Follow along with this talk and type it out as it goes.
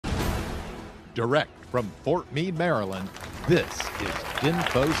Direct from Fort Meade, Maryland, this is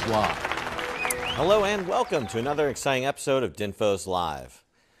DINFOS Live. Hello and welcome to another exciting episode of DINFOS Live.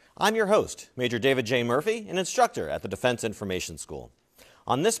 I'm your host, Major David J. Murphy, an instructor at the Defense Information School.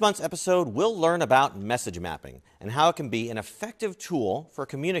 On this month's episode, we'll learn about message mapping and how it can be an effective tool for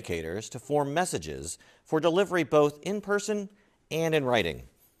communicators to form messages for delivery both in person and in writing.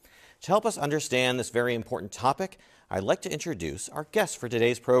 To help us understand this very important topic, I'd like to introduce our guest for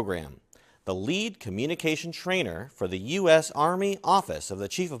today's program, the lead communication trainer for the U.S. Army Office of the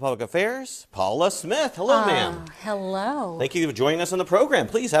Chief of Public Affairs, Paula Smith. Hello, ma'am. Hello. Thank you for joining us on the program.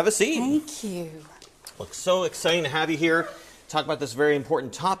 Please have a seat. Thank you. Looks so exciting to have you here to talk about this very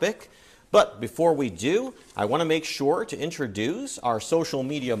important topic. But before we do, I want to make sure to introduce our social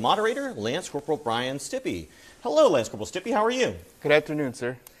media moderator, Lance Corporal Brian Stippy. Hello, Lance Corporal Stippy. How are you? Good afternoon,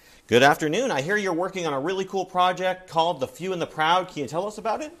 sir. Good afternoon. I hear you're working on a really cool project called The Few and the Proud. Can you tell us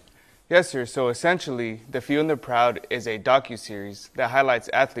about it? Yes, sir. So essentially, The Few and the Proud is a docuseries that highlights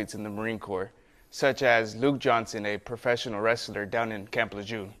athletes in the Marine Corps, such as Luke Johnson, a professional wrestler down in Camp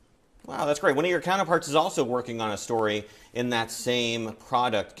Lejeune. Wow, that's great. One of your counterparts is also working on a story in that same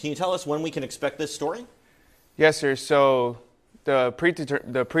product. Can you tell us when we can expect this story? Yes, sir. So the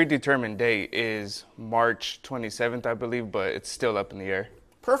predetermined date is March 27th, I believe, but it's still up in the air.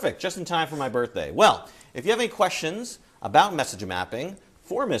 Perfect. Just in time for my birthday. Well, if you have any questions about message mapping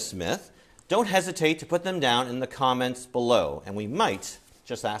for Ms. Smith, don't hesitate to put them down in the comments below, and we might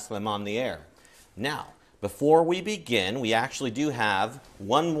just ask them on the air. Now, before we begin, we actually do have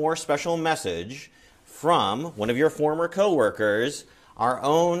one more special message from one of your former co-workers, our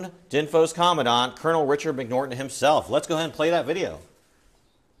own DINFOS Commandant, Colonel Richard McNorton himself. Let's go ahead and play that video.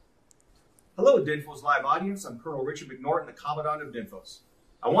 Hello, DINFOS Live audience. I'm Colonel Richard McNorton, the Commandant of DINFOS.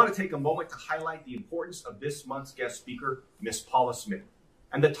 I want to take a moment to highlight the importance of this month's guest speaker, Ms. Paula Smith.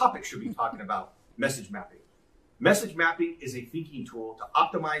 And the topic she'll be talking about, message mapping. Message mapping is a thinking tool to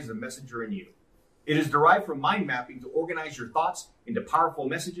optimize the messenger in you. It is derived from mind mapping to organize your thoughts into powerful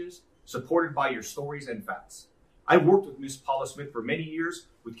messages supported by your stories and facts. I've worked with Ms. Paula Smith for many years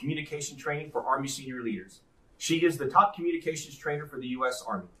with communication training for Army senior leaders. She is the top communications trainer for the U.S.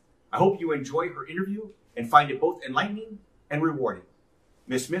 Army. I hope you enjoy her interview and find it both enlightening and rewarding.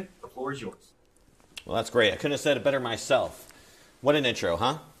 Ms. Smith, the floor is yours. Well, that's great. I couldn't have said it better myself. What an intro,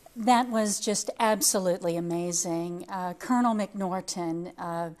 huh? That was just absolutely amazing. Colonel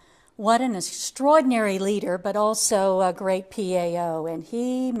McNorton, what an extraordinary leader, but also a great PAO. And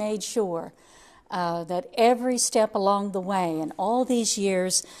he made sure that every step along the way, and all these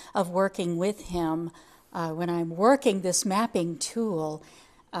years of working with him, when I'm working this mapping tool,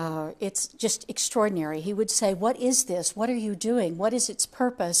 it's just extraordinary. He would say, "What is this? What are you doing? What is its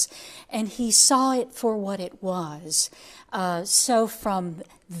purpose?" And he saw it for what it was. So from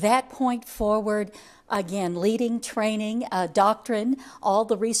that point forward, again, leading, training, doctrine, all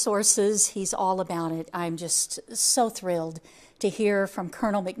the resources, he's all about it. I'm just so thrilled to hear from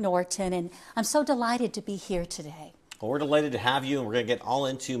Colonel McNorton, and I'm so delighted to be here today. Well, we're delighted to have you, and we're going to get all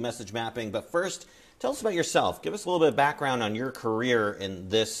into message mapping. But first, tell us about yourself. Give us a little bit of background on your career in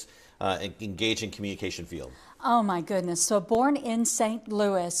this engaging communication field. Oh, my goodness. So born in St.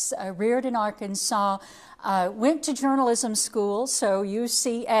 Louis, reared in Arkansas, went to journalism school, so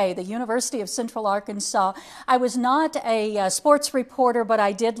UCA, the University of Central Arkansas. I was not a sports reporter, but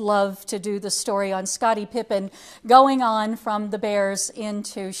I did love to do the story on Scottie Pippen going on from the Bears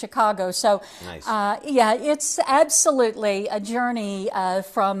into Chicago. So, nice. Yeah, it's absolutely a journey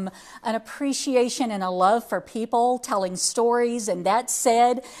from an appreciation and a love for people, telling stories. And that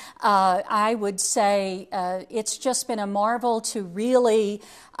said, I would say it's just been a marvel to really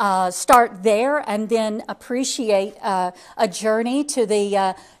start there and then appreciate a journey to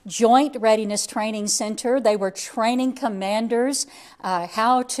the Joint Readiness Training Center. They were training commanders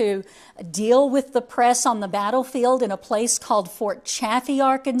how to deal with the press on the battlefield in a place called Fort Chaffee,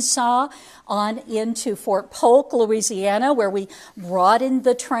 Arkansas, on into Fort Polk, Louisiana, where we broadened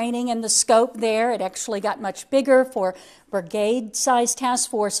the training and the scope there. It actually got much bigger for brigade-sized task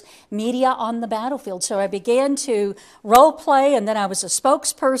force media on the battlefield. So I began to role play, and then I was a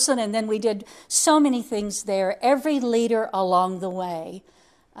spokesperson, and then we did so many things there. Every leader along the way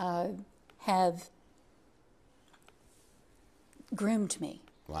have groomed me.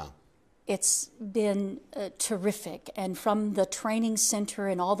 Wow. It's been terrific. And from the training center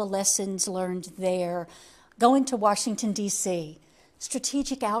and all the lessons learned there, going to Washington, D.C.,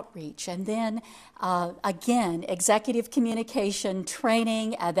 strategic outreach, and then again, executive communication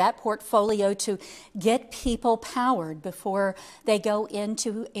training, that portfolio to get people powered before they go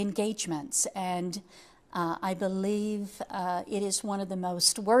into engagements. And I believe it is one of the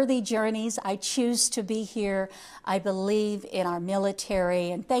most worthy journeys. I choose to be here. I believe in our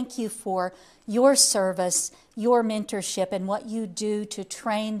military, and thank you for your service, your mentorship, and what you do to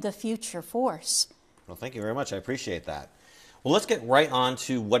train the future force. Well, thank you very much. I appreciate that. Well, let's get right on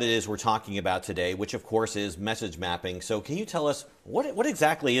to what it is we're talking about today, which of course is message mapping. So can you tell us what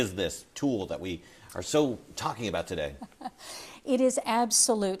exactly is this tool that we are so talking about today? It is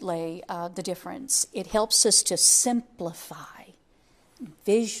absolutely the difference. It helps us to simplify,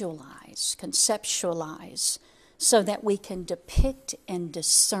 visualize, conceptualize, so that we can depict and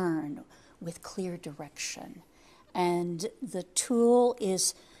discern with clear direction. And the tool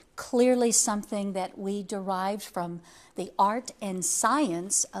is clearly something that we derived from the art and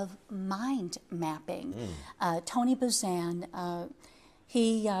science of mind mapping. Tony Buzan,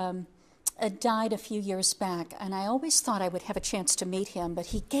 he died a few years back, and I always thought I would have a chance to meet him, but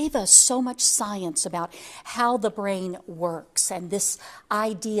he gave us so much science about how the brain works and this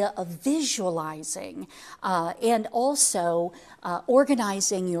idea of visualizing and also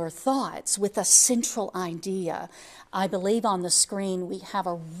organizing your thoughts with a central idea. I believe on the screen we have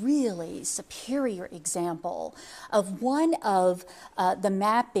a really superior example of one of the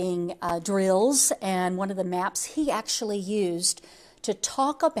mapping drills and one of the maps he actually used to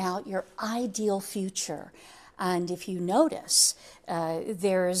talk about your ideal future. And if you notice,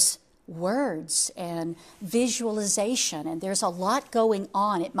 there's words and visualization, and there's a lot going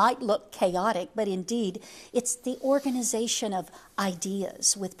on. It might look chaotic, but indeed, it's the organization of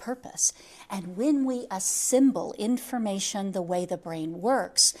ideas with purpose. And when we assemble information the way the brain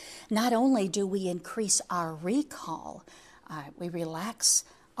works, not only do we increase our recall, we relax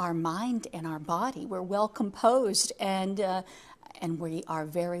our mind and our body. We're well composed and we are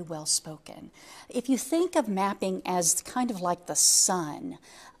very well spoken. If you think of mapping as kind of like the sun,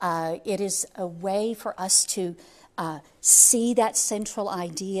 it is a way for us to see that central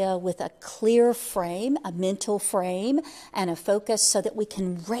idea with a clear frame, a mental frame, and a focus so that we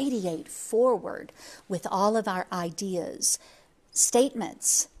can radiate forward with all of our ideas,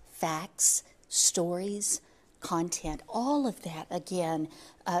 statements, facts, stories, content, all of that, again,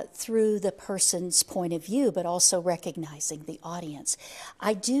 through the person's point of view, but also recognizing the audience.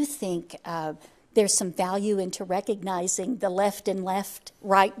 I do think there's some value into recognizing the left and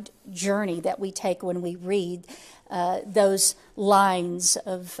right journey that we take when we read those lines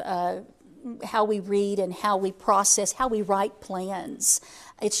of how we read and how we process, how we write plans.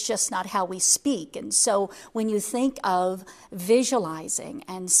 It's just not how we speak. And so when you think of visualizing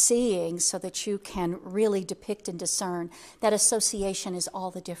and seeing so that you can really depict and discern, that association is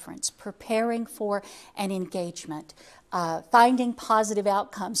all the difference. Preparing for an engagement, finding positive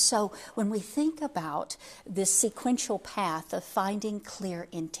outcomes. So when we think about this sequential path of finding clear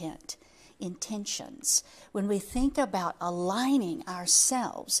intentions, when we think about aligning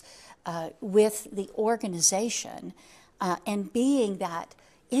ourselves with the organization and being that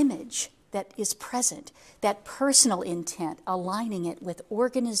image that is present, that personal intent, aligning it with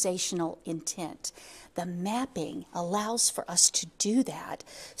organizational intent. The mapping allows for us to do that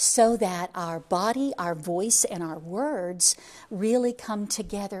so that our body, our voice, and our words really come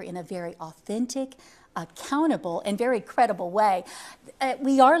together in a very authentic, accountable, and very credible way.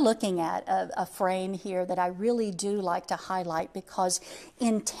 We are looking at a frame here that I really do like to highlight because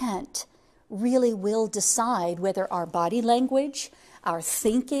intent really will decide whether our body language, our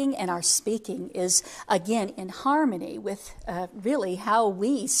thinking, and our speaking is, again, in harmony with really how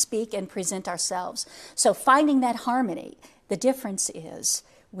we speak and present ourselves. So finding that harmony, the difference is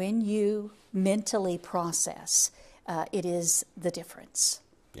when you mentally process, it is the difference.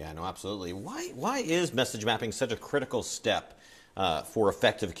 Yeah, no, absolutely. Why is message mapping such a critical step for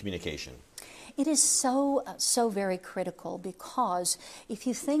effective communication? It is so very critical because if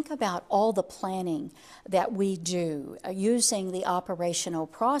you think about all the planning that we do using the operational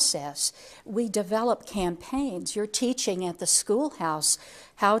process, we develop campaigns. You're teaching at the schoolhouse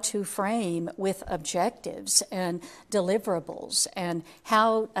how to frame with objectives and deliverables and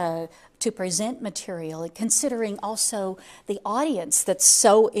how to present material, and considering also the audience that's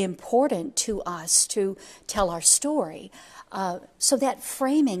so important to us to tell our story. So that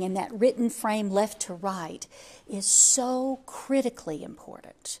framing and that written frame left to right is so critically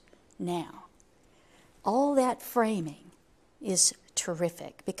important. Now, all that framing is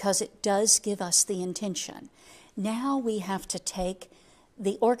terrific because it does give us the intention. Now we have to take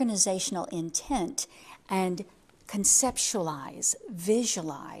the organizational intent and conceptualize,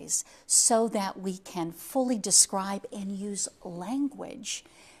 visualize, so that we can fully describe and use language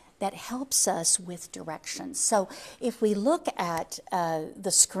that helps us with directions. So if we look at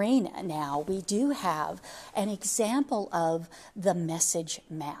the screen now, we do have an example of the message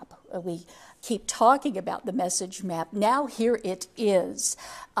map. We keep talking about the message map. Now here it is.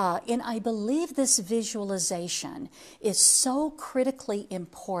 And I believe this visualization is so critically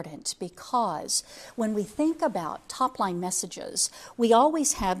important because when we think about top-line messages, we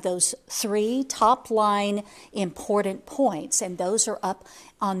always have those 3 top-line important points, and those are up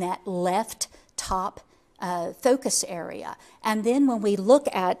on that left top focus area. And then when we look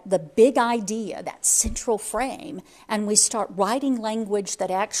at the big idea, that central frame, and we start writing language that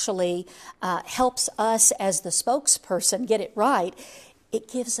actually helps us as the spokesperson get it right, it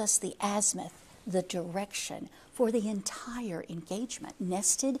gives us the azimuth, the direction for the entire engagement,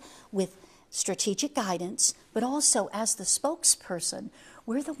 nested with strategic guidance, but also as the spokesperson,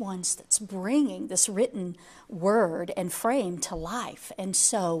 we're the ones that's bringing this written word and frame to life. And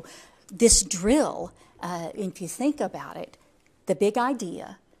so this drill, if you think about it, the big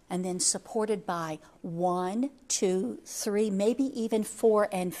idea, and then supported by 1, 2, 3, maybe even 4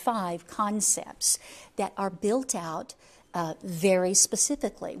 and 5 concepts that are built out very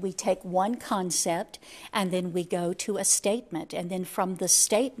specifically. We take one concept and then we go to a statement, and then from the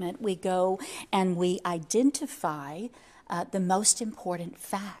statement we go and we identify the most important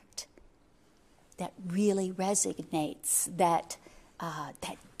fact that really resonates, that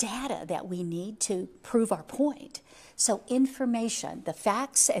data that we need to prove our point. So information, the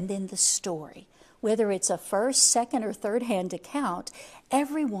facts, and then the story. Whether it's a first, second, or third-hand account,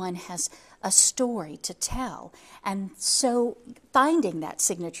 everyone has a story to tell. And so finding that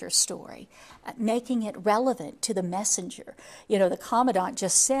signature story, making it relevant to the messenger. You know, the Commandant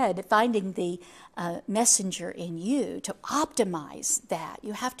just said, finding the messenger in you, to optimize that.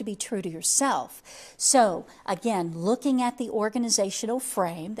 You have to be true to yourself. So again, looking at the organizational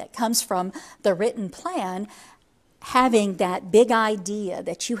frame that comes from the written plan, having that big idea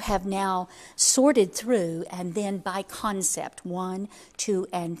that you have now sorted through, and then by concept, 1, 2,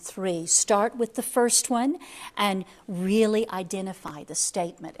 and 3. Start with the first one and really identify the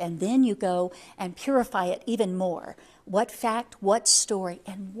statement. And then you go and purify it even more. What fact, what story,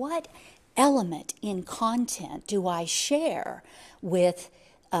 and what element in content do I share with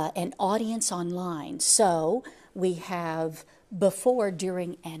an audience online? So we have before,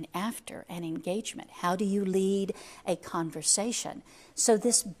 during, and after an engagement. How do you lead a conversation? So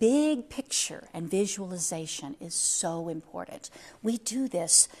this big picture and visualization is so important. We do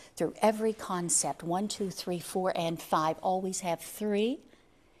this through every concept, 1, 2, 3, 4, and 5. Always have 3.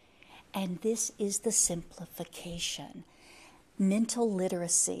 And this is the simplification. Mental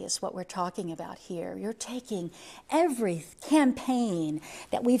literacy is what we're talking about here. You're taking every campaign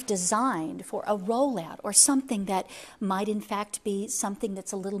that we've designed for a rollout or something that might in fact be something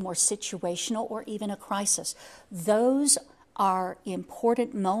that's a little more situational or even a crisis. Those are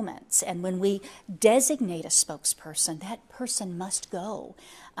important moments, and when we designate a spokesperson, that person must go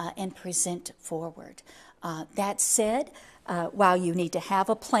and present forward. That said, while you need to have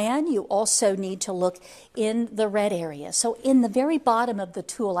a plan, you also need to look in the red area. So in the very bottom of the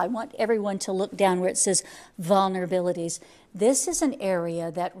tool, I want everyone to look down where it says vulnerabilities. This is an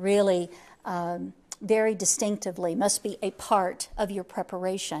area that really very distinctively must be a part of your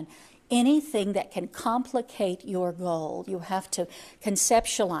preparation. Anything that can complicate your goal, you have to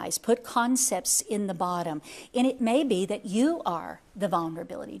conceptualize, put concepts in the bottom. And it may be that you are the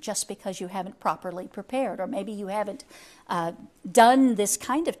vulnerability just because you haven't properly prepared, or maybe you haven't done this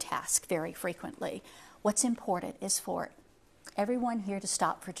kind of task very frequently. What's important is for everyone here to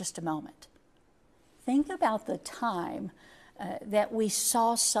stop for just a moment. Think about the time that we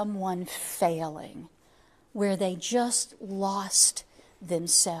saw someone failing, where they just lost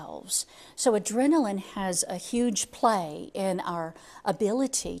themselves. So adrenaline has a huge play in our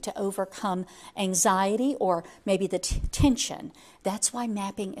ability to overcome anxiety or maybe the tension. That's why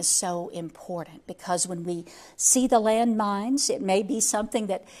mapping is so important, because when we see the landmines, it may be something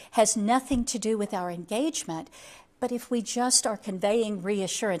that has nothing to do with our engagement, but if we just are conveying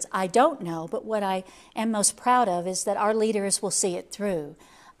reassurance, I don't know, but what I am most proud of is that our leaders will see it through.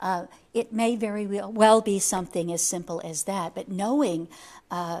 It may very well be something as simple as that, but knowing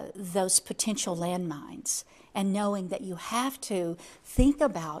those potential landmines and knowing that you have to think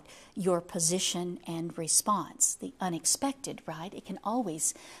about your position and response, the unexpected, right? It can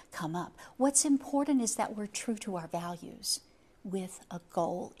always come up. What's important is that we're true to our values with a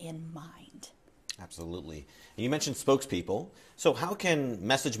goal in mind. Absolutely. You mentioned spokespeople. So how can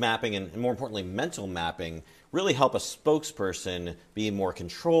message mapping and more importantly, mental mapping really help a spokesperson be more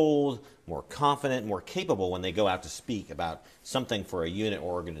controlled, more confident, more capable when they go out to speak about something for a unit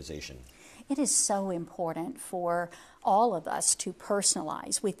or organization? It is so important for all of us to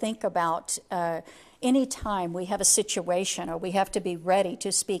personalize. We think about any time we have a situation or we have to be ready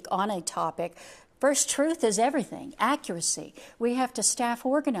to speak on a topic. First, truth is everything, accuracy. We have to staff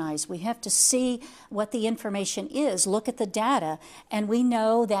organize. We have to see what the information is, look at the data. And we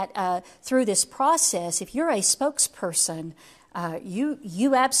know that through this process, if you're a spokesperson,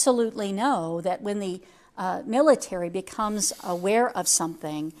 you absolutely know that when the military becomes aware of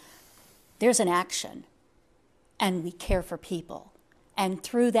something, there's an action, and we care for people. And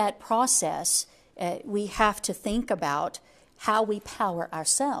through that process, we have to think about how we power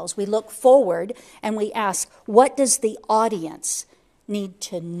ourselves. We look forward and we ask, what does the audience need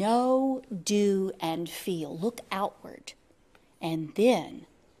to know, do, and feel? Look outward. And then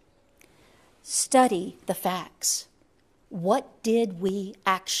study the facts. What did we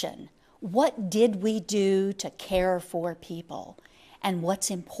action? What did we do to care for people? And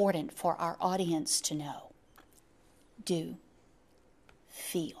what's important for our audience to know, do,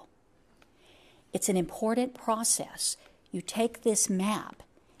 feel. It's an important process. You take this map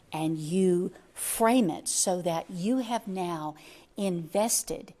and you frame it so that you have now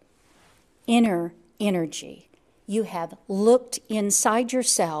invested inner energy. You have looked inside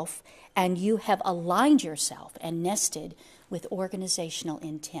yourself and you have aligned yourself and nested with organizational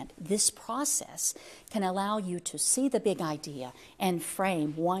intent. This process can allow you to see the big idea and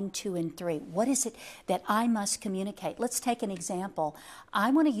frame 1, 2, and 3. What is it that I must communicate? Let's take an example.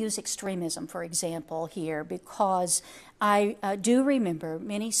 I want to use extremism, for example, here because I do remember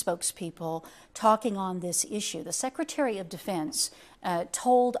many spokespeople talking on this issue. The Secretary of Defense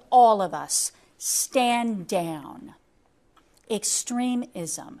told all of us, stand down.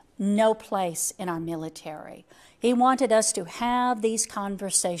 Extremism, no place in our military. He wanted us to have these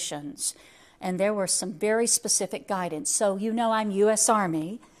conversations, and there were some very specific guidance. So you know I'm U.S.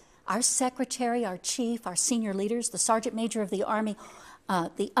 Army. Our secretary, our chief, our senior leaders, the sergeant major of the Army,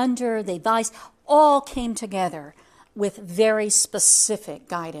 the under, the vice, all came together with very specific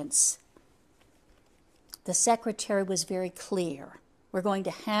guidance. The secretary was very clear. We're going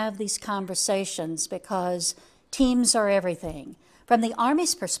to have these conversations because teams are everything. From the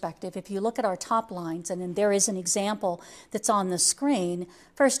Army's perspective, if you look at our top lines, and then there is an example that's on the screen,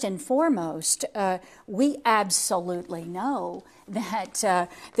 first and foremost, we absolutely know that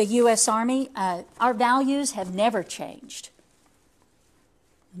the U.S. Army, our values have never changed.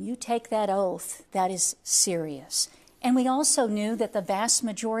 When you take that oath, that is serious. And we also knew that the vast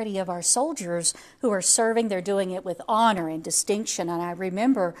majority of our soldiers who are serving, they're doing it with honor and distinction. And I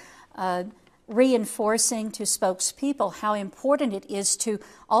remember reinforcing to spokespeople how important it is to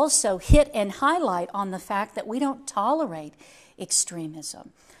also hit and highlight on the fact that we don't tolerate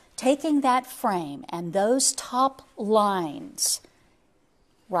extremism. Taking that frame and those top lines,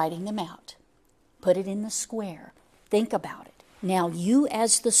 writing them out, put it in the square, think about it. Now you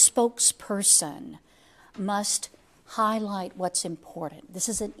as the spokesperson must highlight what's important. This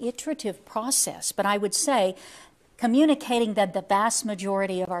is an iterative process, but I would say communicating that the vast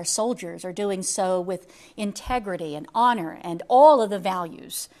majority of our soldiers are doing so with integrity and honor and all of the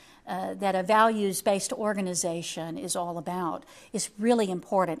values that a values-based organization is all about is really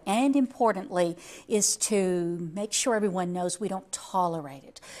important. And importantly is to make sure everyone knows we don't tolerate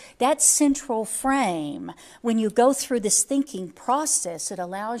it. That central frame, when you go through this thinking process, it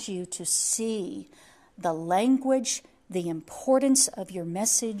allows you to see the language, the importance of your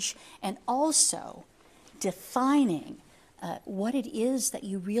message, and also defining what it is that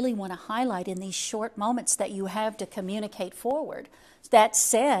you really want to highlight in these short moments that you have to communicate forward. That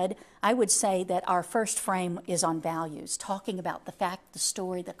said, I would say that our first frame is on values, talking about the fact, the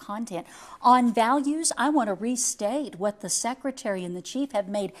story, the content. On values, I want to restate what the Secretary and the Chief have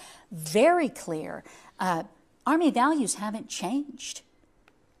made very clear. Army values haven't changed.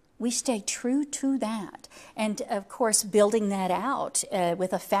 We stay true to that. And of course, building that out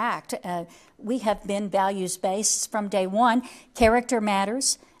with a fact, we have been values-based from day one. Character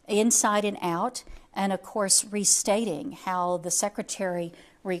matters, inside and out, and of course, restating how the Secretary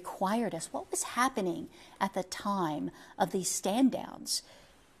required us. What was happening at the time of these stand-downs?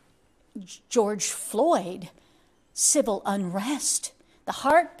 George Floyd, civil unrest, the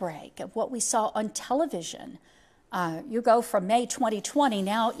heartbreak of what we saw on television. You go from May 2020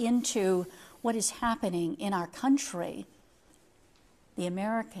 now into what is happening in our country. The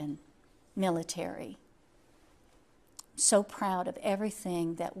American military. so proud of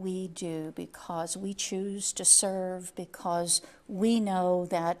everything that we do because we choose to serve, because we know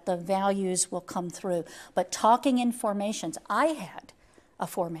that the values will come through. But talking in formations, I had a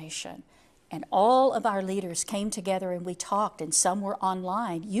formation, and all of our leaders came together and we talked, and some were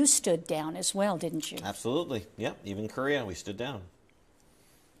online. You stood down as well, didn't you? Absolutely. Yep. Even Korea, we stood down.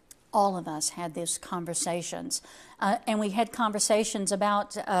 All of us had these conversations. And we had conversations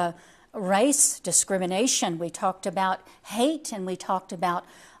about race discrimination. We talked about hate, and we talked about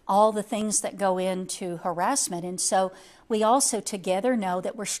all the things that go into harassment. And so we also together know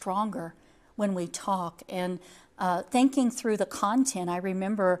that we're stronger when we talk. And thinking through the content, I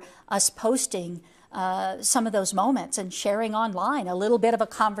remember us posting some of those moments and sharing online a little bit of a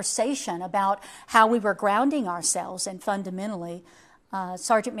conversation about how we were grounding ourselves. And fundamentally,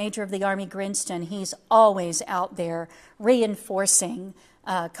 Sergeant Major of the Army Grinston, he's always out there reinforcing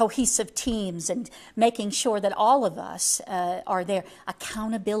cohesive teams and making sure that all of us are there.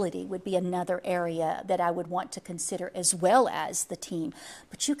 Accountability would be another area that I would want to consider, as well as the team.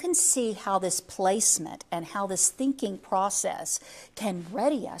 But you can see how this placement and how this thinking process can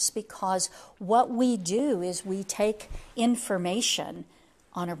ready us, because what we do is we take information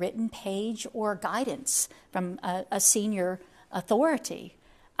on a written page or guidance from a senior authority,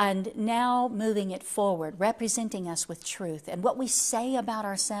 and now moving it forward, representing us with truth. And what we say about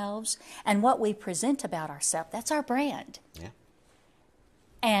ourselves and what we present about ourselves, that's our brand. Yeah.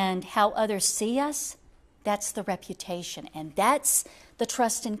 And how others see us, that's the reputation. And that's the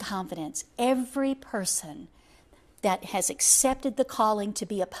trust and confidence. Every person that has accepted the calling to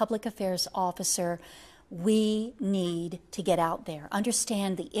be a public affairs officer, we need to get out there.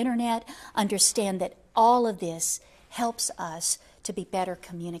 Understand the internet, understand that all of this helps us to be better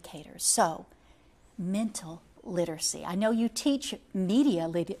communicators. So, mental literacy. I know you teach media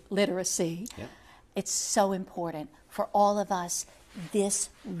literacy. Yeah. It's so important for all of us. This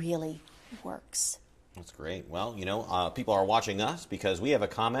really works. That's great. Well, people are watching us because we have a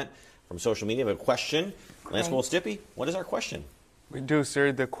comment from social media, a question. Lance Great. Stippy, what is our question? We do,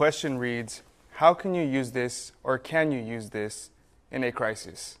 sir. The question reads, how can you use this, or can you use this, in a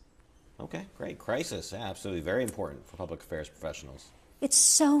crisis? Okay, great. Crisis, yeah, absolutely. Very important for public affairs professionals. It's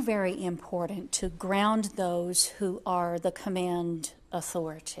so very important to ground those who are the command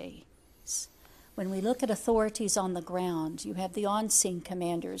authorities. When we look at authorities on the ground, you have the on-scene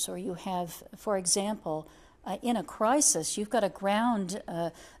commanders, or you have, for example, in a crisis, you've got to ground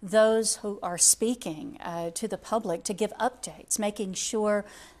those who are speaking to the public to give updates, making sure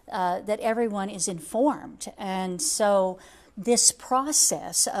that everyone is informed. And so this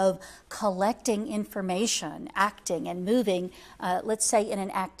process of collecting information, acting and moving, let's say in an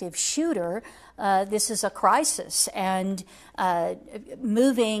active shooter, this is a crisis, and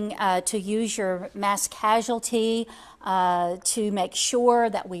moving to use your mass casualty to make sure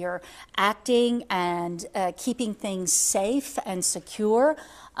that we are acting and keeping things safe and secure,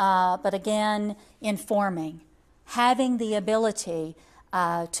 but again, informing, having the ability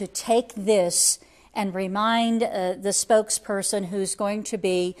to take this and remind the spokesperson who's going to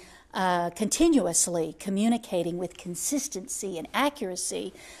be continuously communicating with consistency and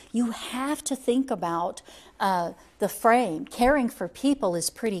accuracy. You have to think about the frame. Caring for people is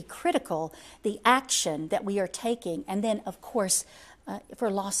pretty critical, the action that we are taking, and then, of course, for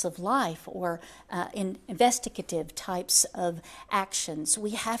loss of life or in investigative types of actions, we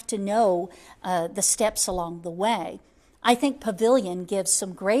have to know the steps along the way. I think Pavilion gives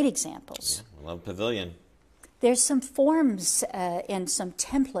some great examples. Yeah, I love Pavilion. There's some forms and some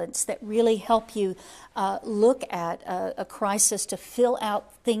templates that really help you look at a crisis to fill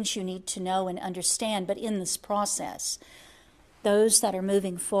out things you need to know and understand. But in this process, those that are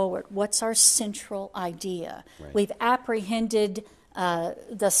moving forward, what's our central idea? Right. We've apprehended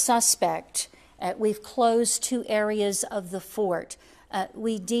the suspect. We've closed 2 areas of the fort.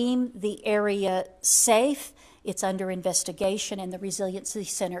 We deem the area safe. It's under investigation, and the Resiliency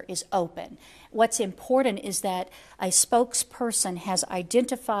Center is open. What's important is that a spokesperson has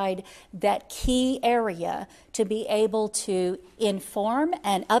identified that key area to be able to inform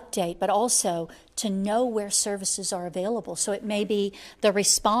and update, but also to know where services are available. So it may be the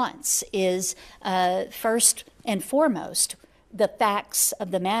response is first and foremost the facts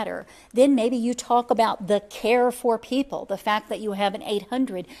of the matter. Then maybe you talk about the care for people, the fact that you have an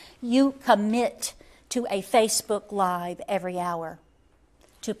 800. You commit to a Facebook Live every hour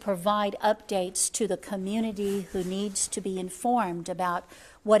to provide updates to the community who needs to be informed about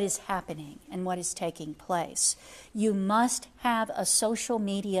what is happening and what is taking place. You must have a social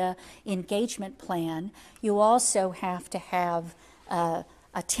media engagement plan. You also have to have a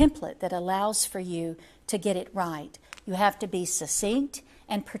template that allows for you to get it right. You have to be succinct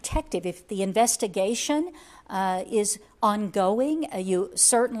and protective. If the investigation is ongoing, you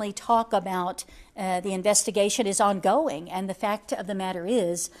certainly talk about the investigation is ongoing, and the fact of the matter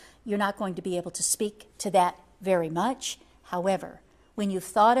is you're not going to be able to speak to that very much. However, when you've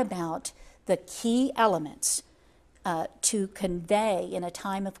thought about the key elements to convey in a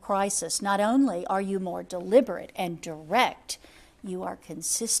time of crisis, not only are you more deliberate and direct, you are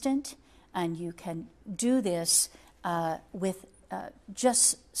consistent, and you can do this with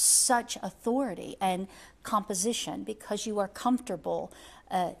just such authority and composition because you are comfortable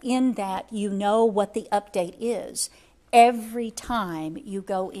in that you know what the update is. Every time you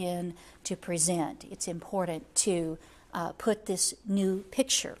go in to present, it's important to put this new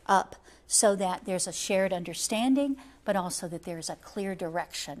picture up so that there's a shared understanding, but also that there's a clear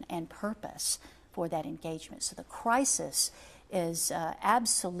direction and purpose for that engagement. So the crisis is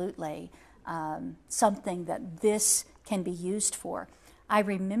absolutely something that this can be used for. I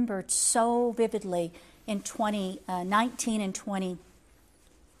remembered so vividly in 2019 and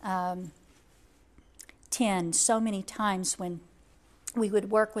 2010, so many times when we would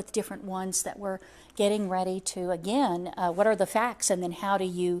work with different ones that were getting ready to, again, what are the facts, and then how do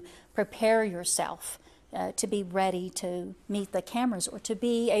you prepare yourself to be ready to meet the cameras or to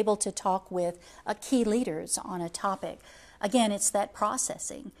be able to talk with key leaders on a topic. Again, it's that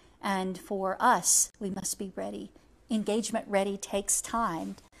processing, and for us, we must be ready. Engagement ready takes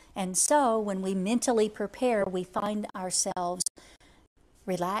time, and so when we mentally prepare, we find ourselves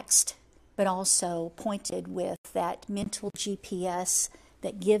relaxed, but also pointed with that mental GPS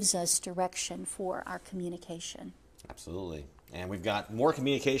that gives us direction for our communication. Absolutely. And we've got more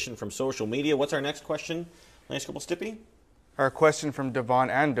communication from social media. What's our next question? Lance Corporal Stippy? Our question from Devon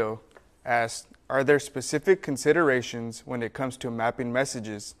Ando asked, are there specific considerations when it comes to mapping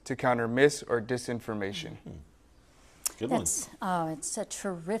messages to counter mis- or disinformation? Good one. It's a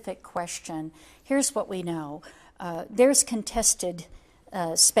terrific question. Here's what we know. There's contested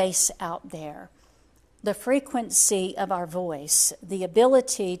space out there. The frequency of our voice, the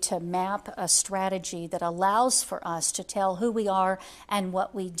ability to map a strategy that allows for us to tell who we are and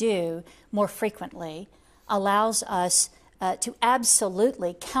what we do more frequently, allows us to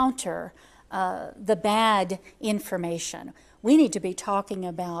absolutely counter the bad information. We need to be talking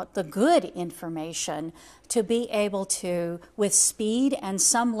about the good information to be able to, with speed and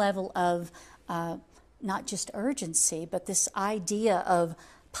some level of not just urgency, but this idea of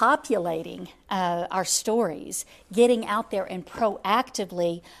populating our stories, getting out there and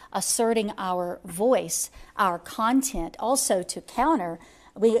proactively asserting our voice, our content, also to counter.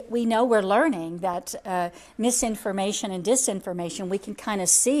 We know we're learning that misinformation and disinformation, we can kind of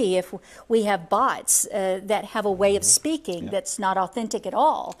see if we have bots that have a way of speaking that's not authentic at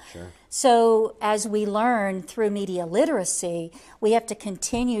all. Sure. So as we learn through media literacy, we have to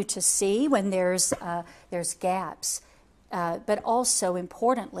continue to see when there's gaps. But also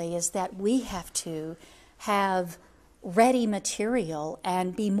importantly is that we have to have ready material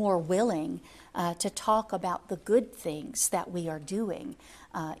and be more willing to talk about the good things that we are doing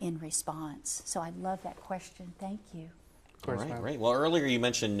in response. So I love that question. Thank you. All right, great. Well, earlier you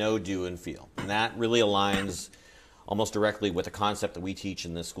mentioned know, do, and feel. And that really aligns almost directly with the concept that we teach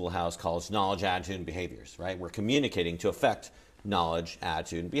in this schoolhouse called knowledge, attitude, and behaviors, right? We're communicating to affect knowledge,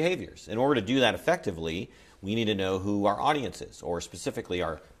 attitude, and behaviors. In order to do that effectively, we need to know who our audience is, or specifically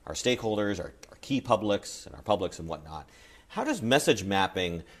our stakeholders, our key publics, and our publics and whatnot. How does message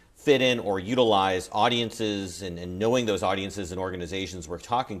mapping fit in or utilize audiences and knowing those audiences and organizations we're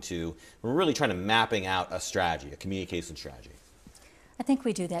talking to? We're really trying to mapping out a strategy, a communication strategy. I think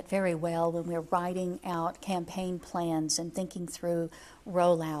we do that very well when we're writing out campaign plans and thinking through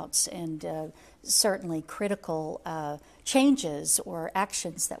rollouts and certainly critical changes or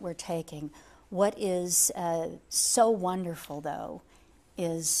actions that we're taking. What is so wonderful, though,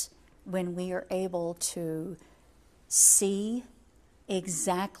 is when we are able to see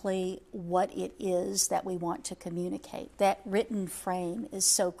exactly what it is that we want to communicate. That written frame is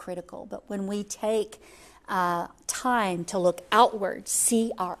so critical. But when we take time to look outward,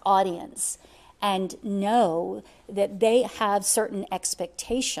 see our audience, and know that they have certain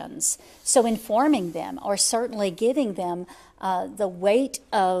expectations, so informing them or certainly giving them the weight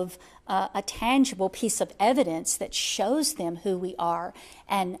of a tangible piece of evidence that shows them who we are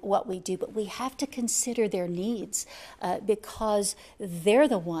and what we do. But we have to consider their needs because they're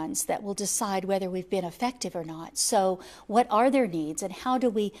the ones that will decide whether we've been effective or not. So what are their needs and how do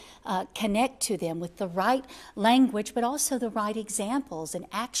we connect to them with the right language, but also the right examples and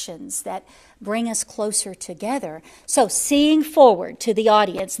actions that bring us closer together? So seeing forward to the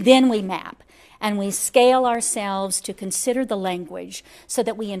audience, then we map. and we scale ourselves to consider the language so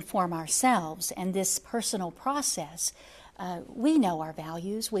that we inform ourselves. And this personal process, we know our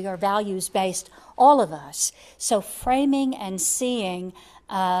values. We are values-based, all of us. So framing and seeing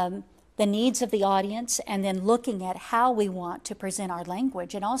the needs of the audience and then looking at how we want to present our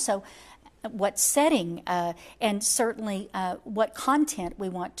language, and also what setting and certainly what content we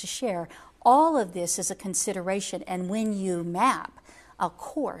want to share. All of this is a consideration, and when you map a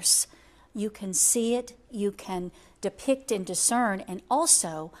course, you can see it, you can depict and discern, and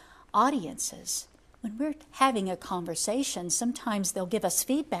also audiences. When we're having a conversation, sometimes they'll give us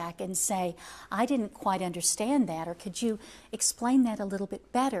feedback and say, I didn't quite understand that, or could you explain that a little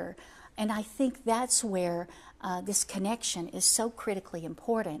bit better? And I think that's where this connection is so critically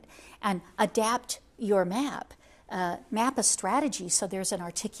important. And adapt your map. Map a strategy so there's an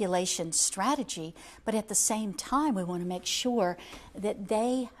articulation strategy, but at the same time we want to make sure that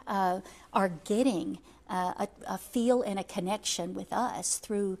they are getting a feel and a connection with us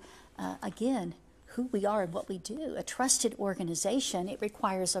through, again, who we are and what we do. A trusted organization, it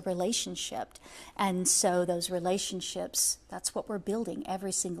requires a relationship. And so those relationships, that's what we're building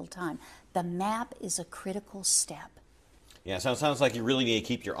every single time. The map is a critical step. Yeah, so it sounds like you really need to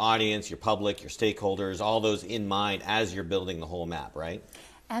keep your audience, your public, your stakeholders, all those in mind as you're building the whole map, right?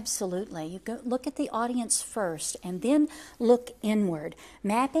 Absolutely. You go look at the audience first and then look inward.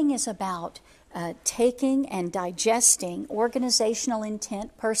 Mapping is about taking and digesting organizational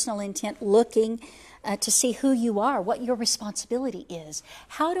intent, personal intent, looking to see who you are, what your responsibility is.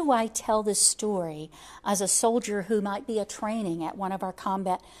 How do I tell this story as a soldier who might be a training at one of our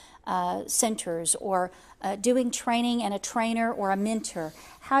combat centers, or doing training and a trainer or a mentor?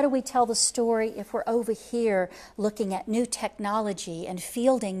 How do we tell the story if we're over here looking at new technology and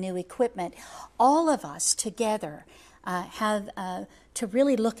fielding new equipment? All of us together have to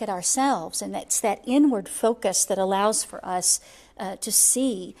really look at ourselves, and it's that inward focus that allows for us to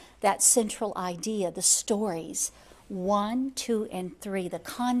see that central idea, the stories, 1, 2, and 3, the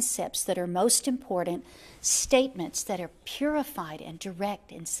concepts that are most important, statements that are purified and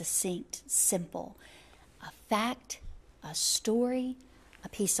direct and succinct, simple, a fact, a story, a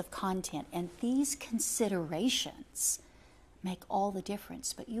piece of content. And these considerations make all the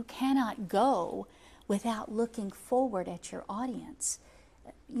difference. But you cannot go without looking forward at your audience.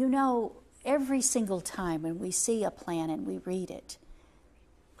 You know, every single time when we see a plan and we read it,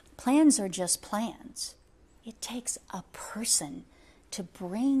 plans are just plans. It takes a person to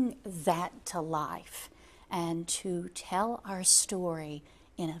bring that to life and to tell our story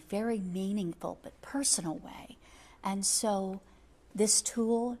in a very meaningful but personal way. And so this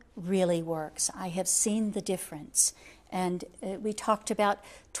tool really works. I have seen the difference. And we talked about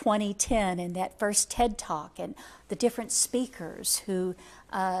 2010 and that first TED Talk and the different speakers who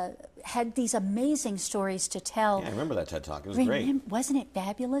had these amazing stories to tell. Yeah, I remember that TED Talk. It was great. Wasn't it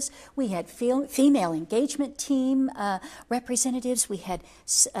fabulous? We had female engagement team representatives. We had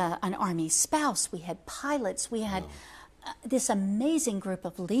an Army spouse. We had pilots. We had this amazing group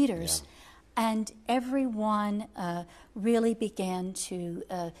of leaders. Yeah. And everyone really began to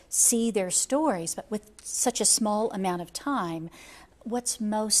see their stories, but with such a small amount of time. What's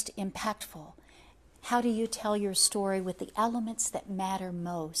most impactful? How do you tell your story with the elements that matter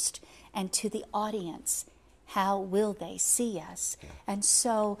most? And to the audience, how will they see us? Yeah. And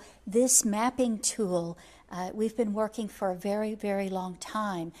so this mapping tool, we've been working for a very, very long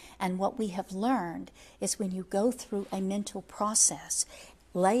time. And what we have learned is when you go through a mental process,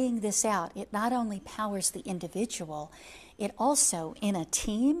 laying this out, it not only powers the individual, it also, in a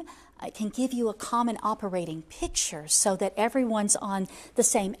team, can give you a common operating picture so that everyone's on the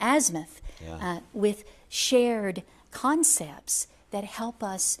same azimuth with shared concepts that help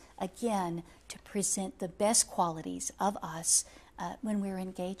us, again, to present the best qualities of us when we're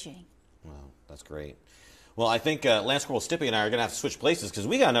engaging. Wow, that's great. Well, I think Lance Corporal Stippy and I are going to have to switch places because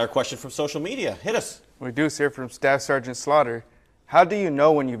we got another question from social media. Hit us. We do, sir, from Staff Sergeant Slaughter. How do you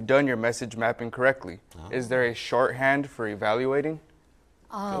know when you've done your message mapping correctly? Oh. Is there a shorthand for evaluating?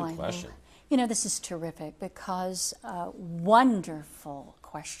 Oh, good question. You know, this is terrific because wonderful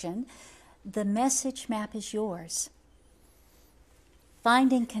question. The message map is yours.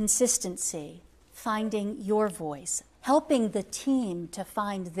 Finding consistency, finding your voice, helping the team to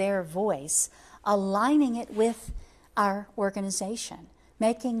find their voice, aligning it with our organization,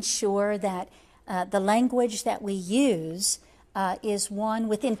 making sure that the language that we use is one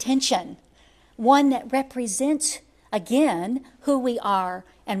with intention, one that represents, again, who we are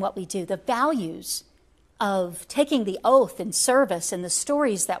and what we do, the values of taking the oath in service and the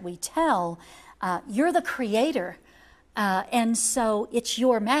stories that we tell. You're the creator And so it's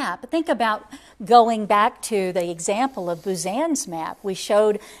your map. Think about going back to the example of Buzan's map. We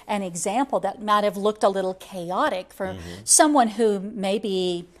showed an example that might have looked a little chaotic for someone who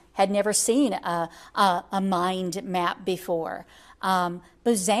maybe had never seen a mind map before.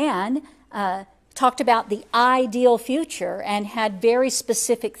 Buzan talked about the ideal future and had very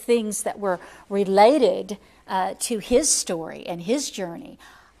specific things that were related to his story and his journey.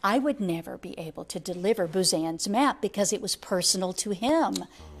 I would never be able to deliver Buzan's map because it was personal to him. Oh,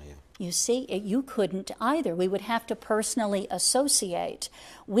 yeah. You see, you couldn't either. We would have to personally associate.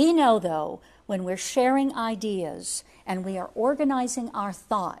 We know, though, when we're sharing ideas and we are organizing our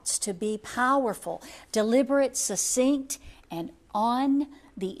thoughts to be powerful, deliberate, succinct, and on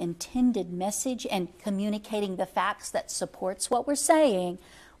the intended message and communicating the facts that supports what we're saying,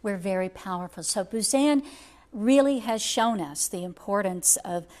 we're very powerful. So Buzan really has shown us the importance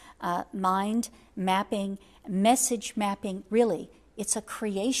of mind mapping, message mapping. Really, it's a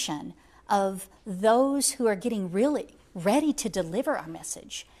creation of those who are getting really ready to deliver our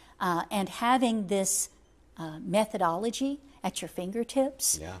message. And having this methodology at your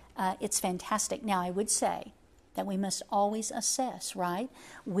fingertips, it's fantastic. Now, I would say that we must always assess, right?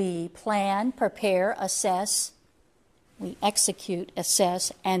 We plan, prepare, assess, we execute,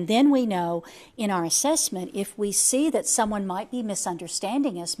 assess, and then we know in our assessment if we see that someone might be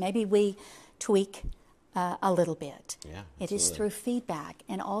misunderstanding us, maybe we tweak a little bit. Yeah, it is through feedback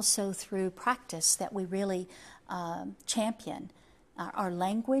and also through practice that we really champion our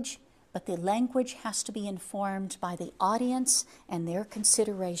language, but the language has to be informed by the audience and their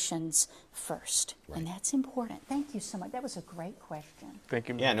considerations first. Right. And that's important. Thank you so much. That was a great question. Thank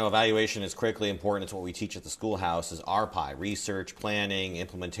you. Yeah, no, evaluation is critically important. It's what we teach at the schoolhouse is RPI, research, planning,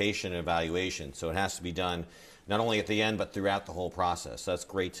 implementation, and evaluation. So it has to be done not only at the end, but throughout the whole process. So that's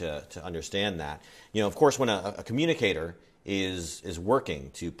great to understand that. You know, of course, when a communicator is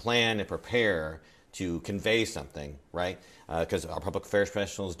working to plan and prepare to convey something, right? Because our public affairs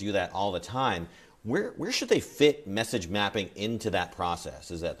professionals do that all the time. Where should they fit message mapping into that process?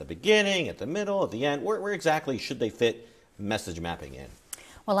 Is that at the beginning, at the middle, at the end? Where exactly should they fit message mapping in?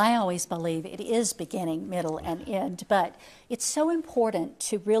 Well, I always believe it is beginning, middle, and end, but it's so important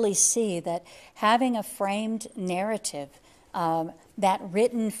to really see that having a framed narrative, that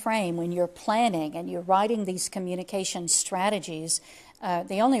written frame when you're planning and you're writing these communication strategies,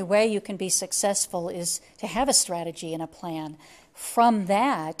 the only way you can be successful is to have a strategy and a plan. From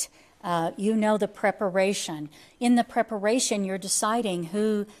that, you know the preparation. In the preparation, you're deciding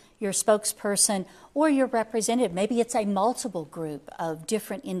who your spokesperson or your representative, maybe it's a multiple group of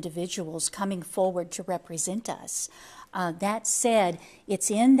different individuals coming forward to represent us. That said,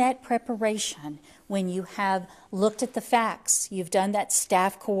 it's in that preparation when you have looked at the facts, you've done that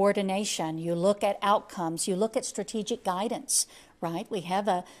staff coordination, you look at outcomes, you look at strategic guidance, right? We have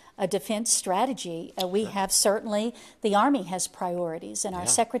a defense strategy. We have certainly, the Army has priorities, and our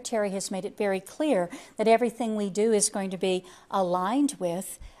Secretary has made it very clear that everything we do is going to be aligned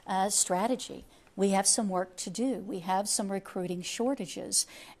with strategy. We have some work to do. We have some recruiting shortages,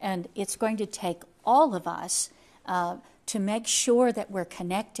 and it's going to take all of us to make sure that we're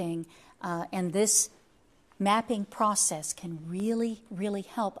connecting, and this mapping process can really, really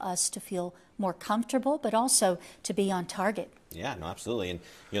help us to feel more comfortable, but also to be on target. Yeah, no, absolutely. And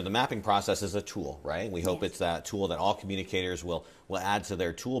you know, the mapping process is a tool, right? We hope it's that tool that all communicators will add to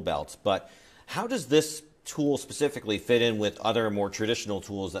their tool belts. But how does this tool specifically fit in with other more traditional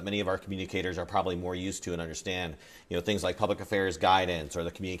tools that many of our communicators are probably more used to and understand? You know, things like public affairs guidance or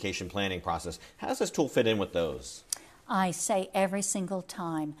the communication planning process. How does this tool fit in with those? I say every single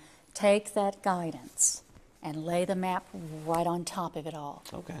time, take that guidance and lay the map right on top of it all.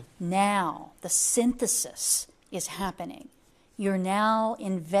 Okay. Now, the synthesis is happening. You're now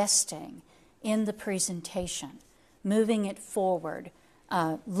investing in the presentation, moving it forward,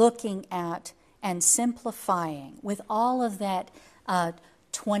 looking at and simplifying with all of that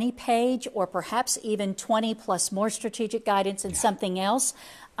 20-page or perhaps even 20 plus more strategic guidance and something else.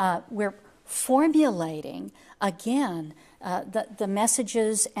 We're formulating, again, the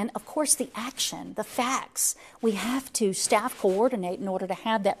messages and, of course, the action, the facts. We have to staff coordinate in order to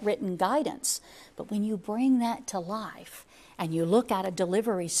have that written guidance. But when you bring that to life and you look at a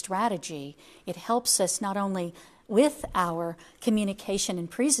delivery strategy, it helps us not only with our communication and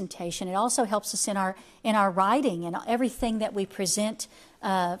presentation, it also helps us in our writing and everything that we present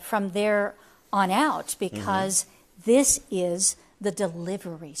from there on out, because this is the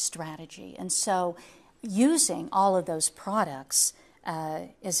delivery strategy. And so using all of those products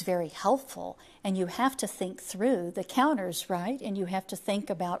is very helpful. And you have to think through the counters, right? And you have to think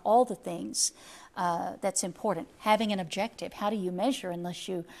about all the things that's important. Having an objective, how do you measure unless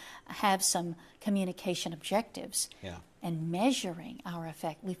you have some communication objectives? Yeah. And measuring our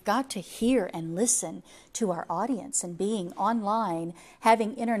effect. We've got to hear and listen to our audience, and being online,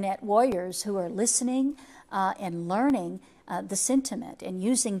 having internet warriors who are listening and learning the sentiment and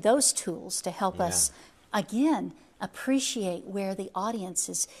using those tools to help us, again, appreciate where the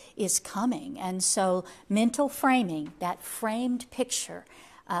audience is coming. And so mental framing, that framed picture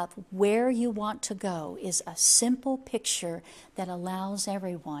of where you want to go, is a simple picture that allows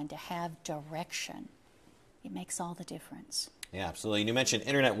everyone to have direction. It makes all the difference. Yeah, absolutely. And you mentioned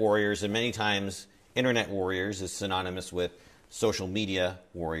internet warriors, and many times internet warriors is synonymous with social media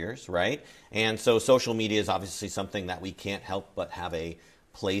warriors, right? And so social media is obviously something that we can't help but have a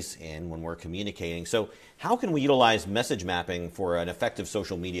place in when we're communicating. So how can we utilize message mapping for an effective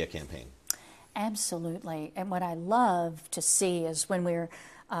social media campaign? Absolutely. And what I love to see is when we're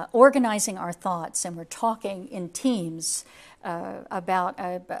organizing our thoughts and we're talking in teams about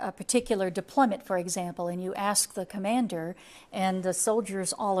a particular deployment, for example, and you ask the commander and the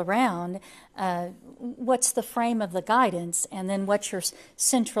soldiers all around, what's the frame of the guidance, and then what's your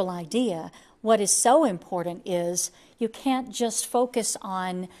central idea? What is so important is you can't just focus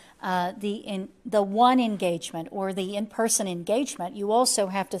on the one engagement or the in-person engagement. You also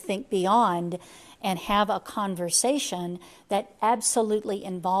have to think beyond and have a conversation that absolutely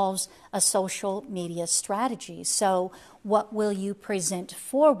involves a social media strategy. So what will you present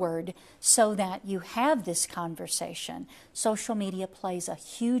forward so that you have this conversation? Social media plays a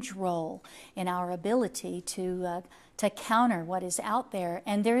huge role in our ability to counter what is out there.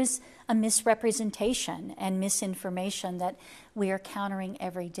 And there is a misrepresentation and misinformation that we are countering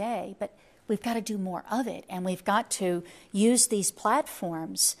every day. But we've got to do more of it. And we've got to use these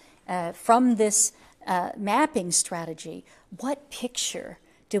platforms from this mapping strategy. What picture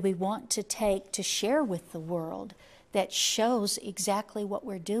do we want to take to share with the world that shows exactly what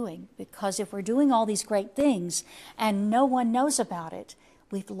we're doing? Because if we're doing all these great things and no one knows about it,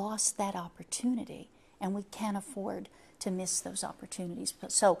 we've lost that opportunity, and we can't afford to miss those opportunities.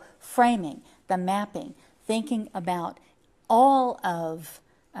 So framing, the mapping, thinking about all of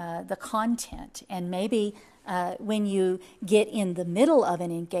the content, and maybe when you get in the middle of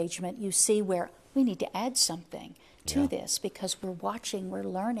an engagement, you see where we need to add something to this, because we're watching, we're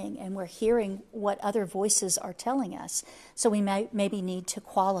learning, and we're hearing what other voices are telling us. So we maybe need to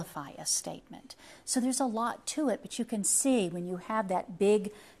qualify a statement. So there's a lot to it, but you can see when you have that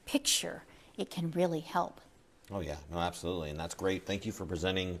big picture, it can really help. Oh yeah, no, absolutely, and that's great. Thank you for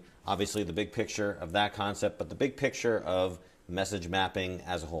presenting, obviously, the big picture of that concept, but the big picture of message mapping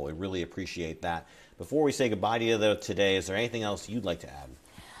as a whole. We really appreciate that. Before we say goodbye to you, though, today, is there anything else you'd like to add?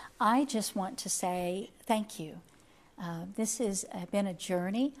 I just want to say thank you. This has been a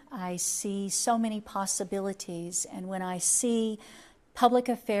journey. I see so many possibilities, and when I see public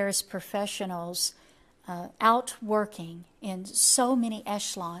affairs professionals out working in so many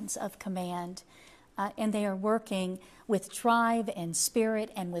echelons of command, and they are working with drive and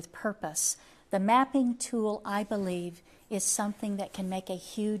spirit and with purpose, the mapping tool, I believe, is something that can make a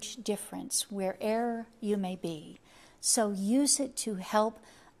huge difference wherever you may be. So use it to help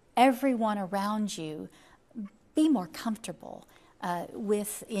everyone around you be more comfortable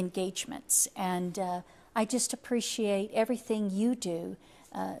with engagements. And I just appreciate everything you do,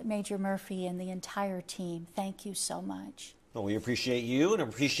 Major Murphy and the entire team. Thank you so much. Well, we appreciate you, and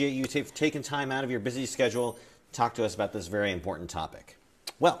appreciate you taking time out of your busy schedule to talk to us about this very important topic.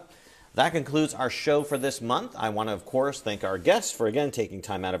 Well, that concludes our show for this month. I want to, of course, thank our guests for, again, taking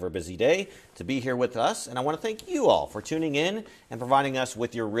time out of our busy day to be here with us. And I want to thank you all for tuning in and providing us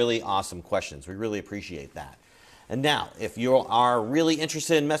with your really awesome questions. We really appreciate that. And now, if you are really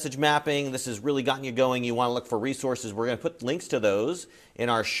interested in message mapping, this has really gotten you going, you want to look for resources, we're going to put links to those in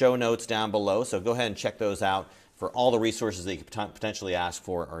our show notes down below. So go ahead and check those out for all the resources that you could potentially ask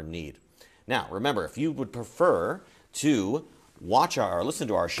for or need. Now, remember, if you would prefer to watch or listen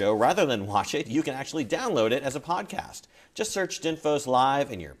to our show rather than watch it, you can actually download it as a podcast. Just search DINFOS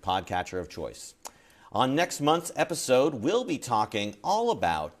Live in your podcatcher of choice. On next month's episode, we'll be talking all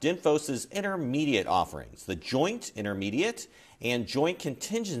about DINFOS's intermediate offerings, the Joint Intermediate and Joint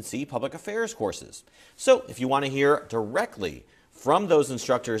Contingency Public Affairs courses. So if you want to hear directly from those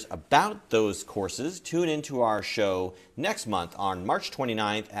instructors about those courses, tune into our show next month on March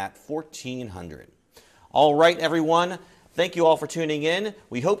 29th at 1400. All right, everyone. Thank you all for tuning in.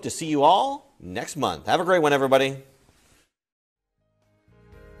 We hope to see you all next month. Have a great one, everybody.